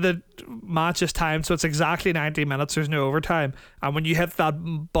the match is timed so it's exactly 90 minutes, there's no overtime, and when you hit that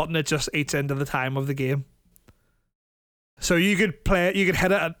button, it just eats into the time of the game? So you could hit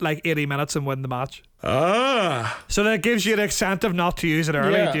it at like 80 minutes and win the match. So that gives you an incentive not to use it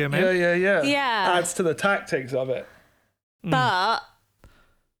early, do you mean? Yeah. Adds to the tactics of it. But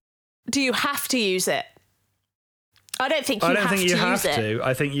do you have to use it? I don't think you have to.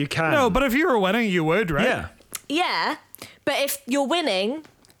 I think you can. No, but if you were winning, you would, right? Yeah. Yeah, but if you're winning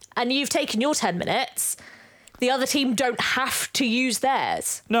and you've taken your 10 minutes, the other team don't have to use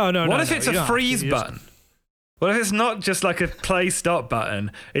theirs. No. What if it's a freeze button? What if it's not just like a play stop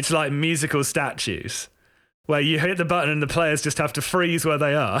button? It's like musical statues where you hit the button and the players just have to freeze where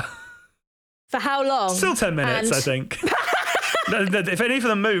they are. For how long? Still 10 minutes, I think. If any of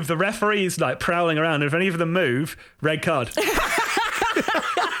them move, the referee's like prowling around. If any of them move, red card.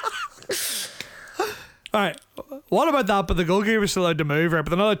 All right. What about that? But the goalkeeper's still allowed to move, right? But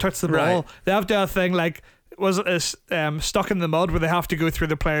they're not allowed to touch the ball. They have to have a thing like, was it this stuck in the mud where they have to go through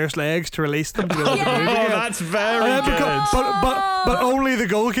the player's legs to release them to be able to move again? That's very good. But only the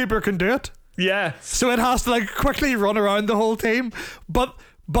goalkeeper can do it. Yeah. So it has to like quickly run around the whole team. But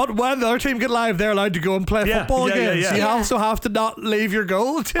when the other team get live, they're allowed to go and play football again. So you also have to not leave your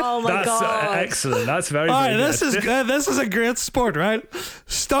goal. Oh my god, that's excellent. That's very good. All right, this is a great sport, right?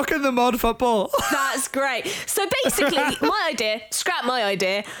 Stuck in the mud football. That's great. So basically, my idea, scrap my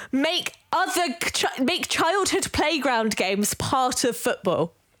idea, make childhood playground games part of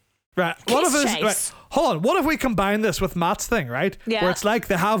football. Right. Hold on. What if we combine this with Matt's thing, right? Yeah. Where it's like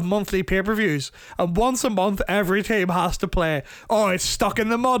they have monthly pay-per-views, and once a month every team has to play. Oh, it's stuck in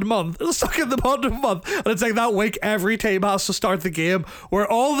the mud month. It's stuck in the mud month, and it's like that week every team has to start the game, where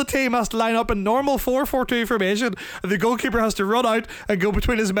all the team has to line up in normal 4-4-2 formation, and the goalkeeper has to run out and go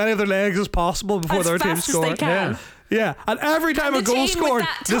between as many of their legs as possible before their team scores. Yeah, and every time a goal scored,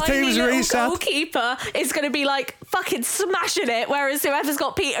 the team's reset. Goalkeeper is going to be like fucking smashing it, whereas whoever's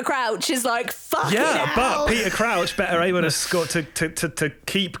got Peter Crouch is like fucking but Peter Crouch better able to score to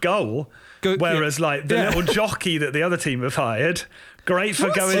keep goal, whereas like the little jockey that the other team have hired, great for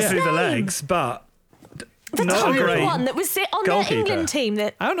going through the legs, but the not a great one that was on goalkeeper. the England team.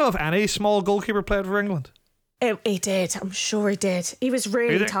 That I don't know if any small goalkeeper played for England. He did. I'm sure he did. He was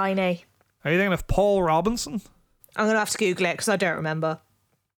really tiny. Are you thinking of Paul Robinson? I'm going to have to Google it because I don't remember.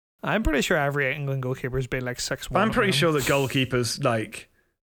 I'm pretty sure every England goalkeeper's been like 6'1". I'm pretty sure that goalkeepers like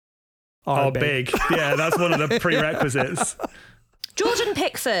are big. Yeah, that's one of the prerequisites. Jordan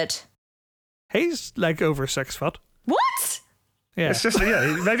Pickford. He's like over 6 foot. What? Yeah. It's just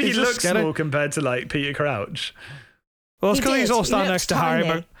maybe he looks small compared to like Peter Crouch. Well, it's because he's all standing next to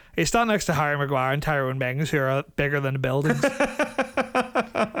Harry. He's standing next to Harry Maguire and Tyrone Mings, who are bigger than the buildings.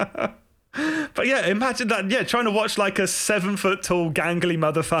 But yeah, imagine that. Yeah, trying to watch like a 7 foot tall gangly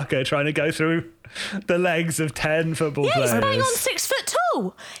motherfucker trying to go through the legs of 10 football players. Yeah, he's bang on 6 foot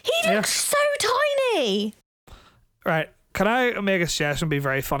tall. He looks so tiny. Right. Can I make a suggestion? Be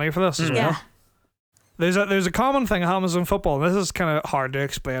very funny for this as well. Yeah. There's a common thing that happens in football, and this is kind of hard to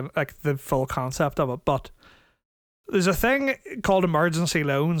explain, like the full concept of it, but there's a thing called emergency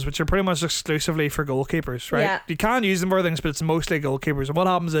loans, which are pretty much exclusively for goalkeepers, right? Yeah. You can use them for things, but it's mostly goalkeepers. And what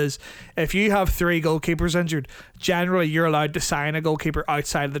happens is, if you have 3 goalkeepers injured, generally you're allowed to sign a goalkeeper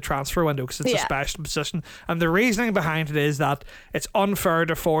outside of the transfer window because it's a special position. And the reasoning behind it is that it's unfair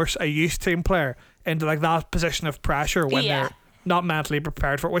to force a youth team player into like that position of pressure when they're not mentally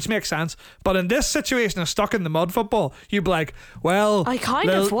prepared for it, which makes sense. But in this situation of stuck in the mud football, you'd be like, well, I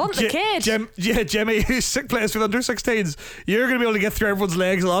kind of want the kid. Jimmy, who's plays with under 16s, you're going to be able to get through everyone's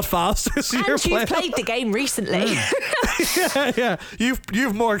legs a lot faster. So and you've played the game recently.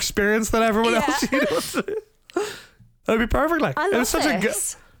 You've more experience than everyone else. You know? That'd be perfect. Like, I love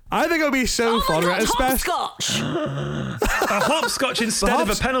this. I think it would be so fun, right? Hopscotch. A hopscotch instead of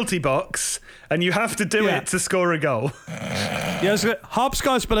a penalty box, and you have to do it to score a goal. Yes,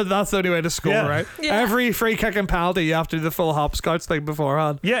 hopscotch, but that's the only way to score, right? Yeah. Every free kick and penalty, you have to do the full hopscotch thing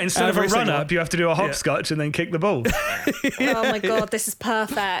beforehand. Yeah, instead of a run-up, you have to do a hopscotch and then kick the ball. Oh my god, this is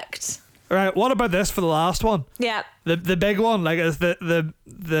perfect. Right, what about this for the last one? Yeah. The big one, like, is the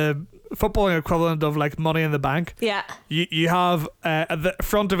footballing equivalent of like Money in the Bank. Yeah. You have at the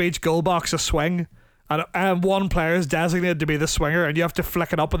front of each goal box a swing, and one player is designated to be the swinger, and you have to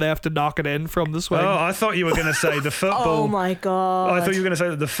flick it up and they have to knock it in from the swing. Oh, I thought you were going to say the football. Oh my god. I thought you were going to say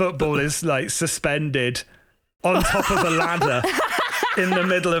that the football is like suspended on top of a ladder in the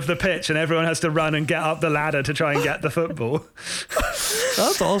middle of the pitch, and everyone has to run and get up the ladder to try and get the football.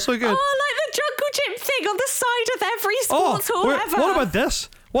 That's also good. Oh, like the jungle gym thing on the side of every sports hall ever. What about this?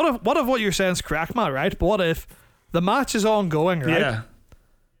 What if what you're saying is correct, Matt, right? But what if the match is ongoing, right? Yeah.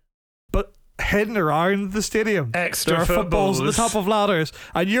 But hidden around the stadium, extra there are footballs at the top of ladders,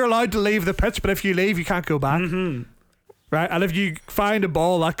 and you're allowed to leave the pitch, but if you leave, you can't go back. Mm-hmm. Right, and if you find a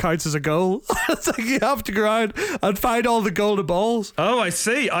ball, that counts as a goal. It's like you have to go around and find all the golden balls. Oh, I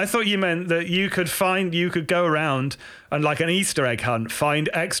see. I thought you meant that you could go around and like an Easter egg hunt, find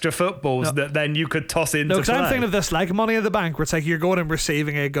extra footballs that then you could toss into play. No, because I'm thinking of this like Money in the Bank, where it's like you're going and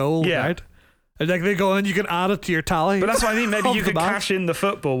receiving a goal, right? And like they go and you can add it to your tally. But that's what I mean. Maybe you could cash in the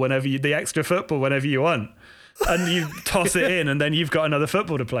football the extra football whenever you want, and you toss it in, and then you've got another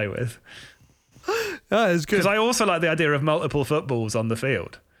football to play with. That is good. Because I also like the idea of multiple footballs on the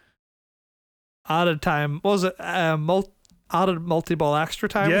field. Added time. What was it? Added multi-ball extra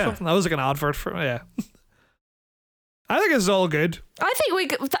time or something? That was like an advert for I think it's all good. I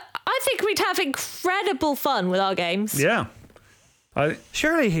think we'd have incredible fun with our games. Yeah.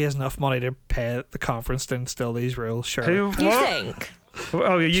 Surely he has enough money to pay the conference to instill these rules. Surely. You think? Oh,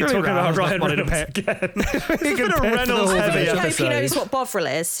 are you talking about Ryan Reynolds again? It's been a Reynolds-heavy I hope episode. he knows what Bovril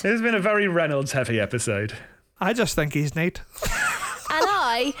is. It's been a very Reynolds-heavy episode. I just think he's neat. And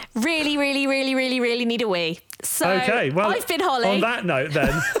I really, really, really, really, really need a wee. So okay, well, I've been Holly. On that note,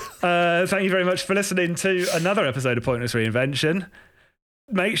 then, thank you very much for listening to another episode of Pointless Reinvention.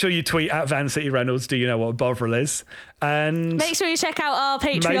 Make sure you tweet at Van City Reynolds, do you know what Bovril is? And make sure you check out our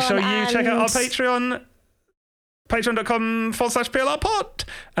Patreon. Make sure you check out our Patreon, patreon.com/PLRpod,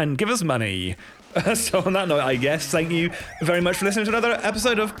 and give us money. So on that note, I guess, thank you very much for listening to another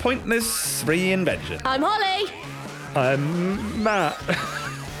episode of Pointless Reinvention. I'm Holly. I'm Matt.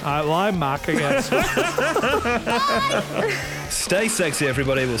 Well, I'm Mac, I guess. Stay sexy,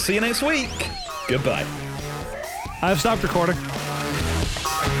 everybody. We'll see you next week. Goodbye. I've stopped recording.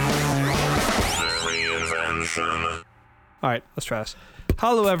 Alright, let's try this.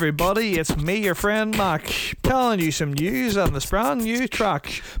 Hello everybody, it's me, your friend Mac, telling you some news on this brand new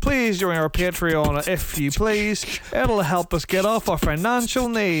track. Please join our Patreon if you please. It'll help us get off our financial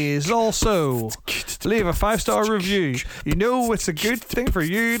knees. Also, leave a 5-star review. You know it's a good thing for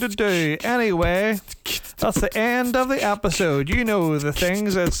you to do. Anyway, that's the end of the episode. You know the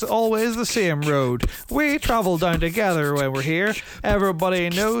things, it's always the same road. We travel down together when we're here.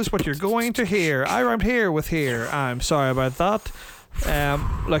 Everybody knows what you're going to hear. I rhymed here with here. I'm sorry about that.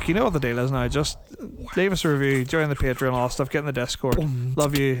 Look, you know what the deal is now. Just leave us a review, join the Patreon, all that stuff, get in the Discord.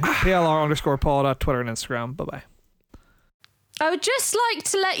 Love you. PLR_pod at Twitter and Instagram. Bye bye. I would just like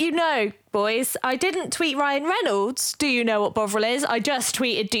to let you know, boys, I didn't tweet Ryan Reynolds, do you know what Bovril is? I just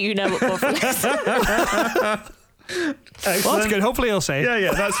tweeted, do you know what Bovril is? Well, that's good. Hopefully he'll say.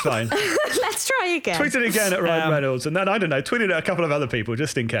 Yeah, that's fine. Let's try again. Tweet it again at Ryan Reynolds, and then, I don't know, tweet it at a couple of other people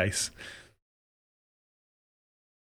just in case.